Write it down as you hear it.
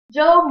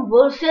Germ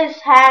versus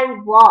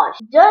hand wash.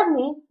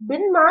 Jeremy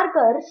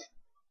Binmarker's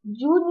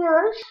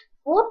Jr.'s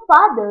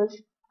forefathers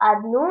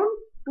are known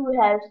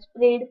to have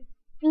spread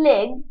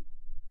plague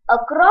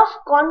across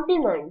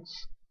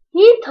continents.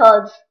 He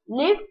thus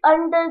lived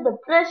under the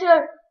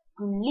pressure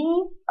to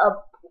live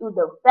up to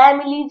the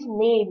family's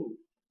name.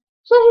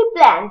 So he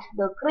plans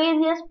the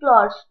craziest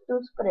plots to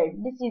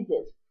spread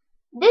diseases.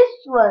 This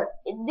one,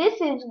 this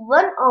is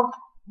one of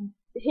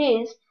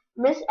his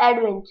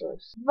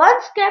misadventures.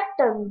 Once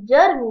Captain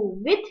Jeremy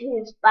with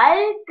his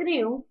pirate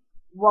crew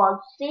was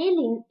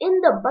sailing in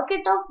the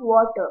bucket of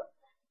water,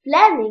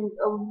 planning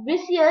a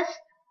vicious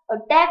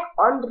attack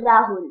on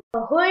Rahul.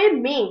 Ahoy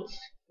mates,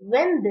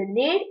 when the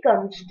lad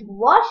comes to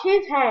wash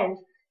his hands,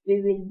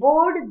 we will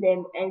board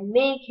them and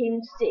make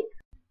him sick.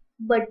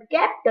 But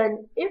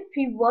Captain, if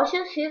he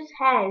washes his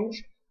hands,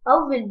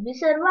 how will we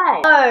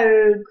survive?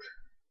 Arg!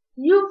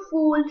 You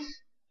fools!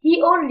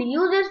 He only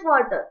uses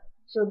water,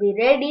 so be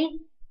ready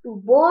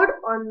to board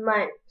on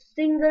my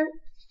single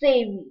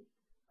savvy.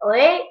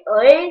 Away,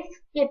 away,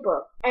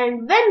 skipper!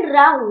 And when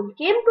Rahul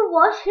came to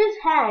wash his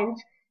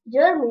hands,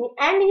 Jeremy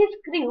and his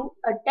crew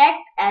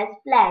attacked as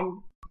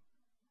planned.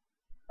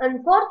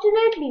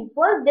 Unfortunately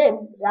for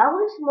them,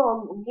 Rahul's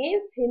mom gave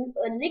him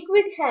a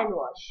liquid hand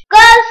wash.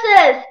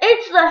 Curses!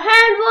 It's the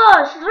hand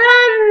wash!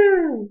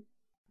 Run!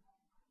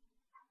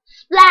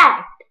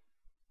 Splat!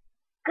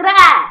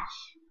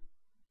 Crash!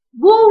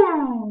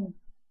 Boom!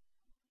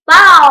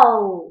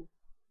 Pow!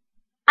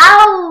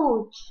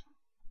 Ouch!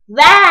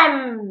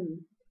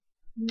 Wham!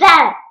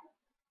 Zap!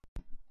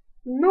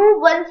 No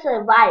one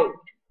survived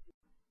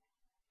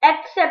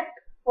except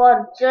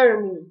for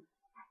Jeremy.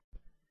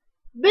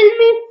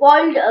 Bilby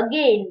foiled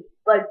again,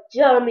 but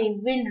Jeremy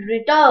will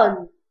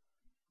return.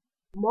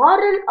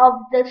 Moral of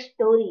the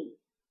story: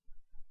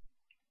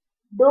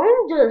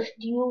 don't just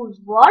use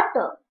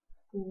water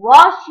to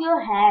wash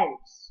your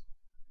hands.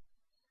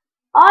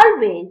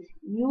 Always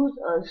use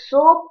a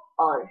soap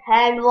or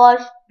hand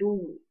wash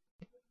tool.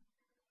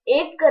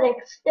 8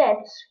 correct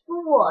steps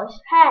to wash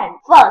hands.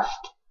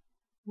 First,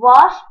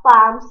 wash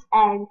palms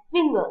and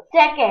fingers.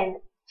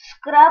 Second,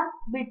 scrub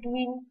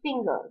between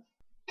fingers.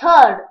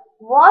 Third,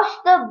 wash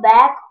the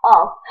back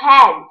of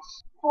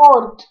hands.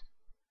 Fourth,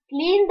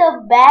 clean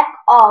the back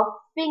of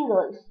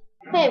fingers.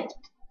 Fifth,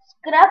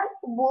 scrub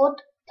both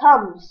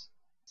thumbs.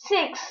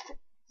 Sixth,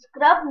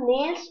 scrub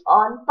nails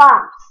on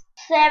palms.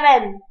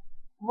 Seventh,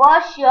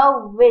 wash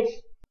your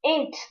wrist.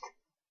 Eighth,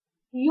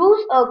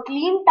 use a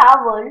clean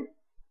towel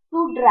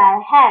to dry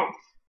hands.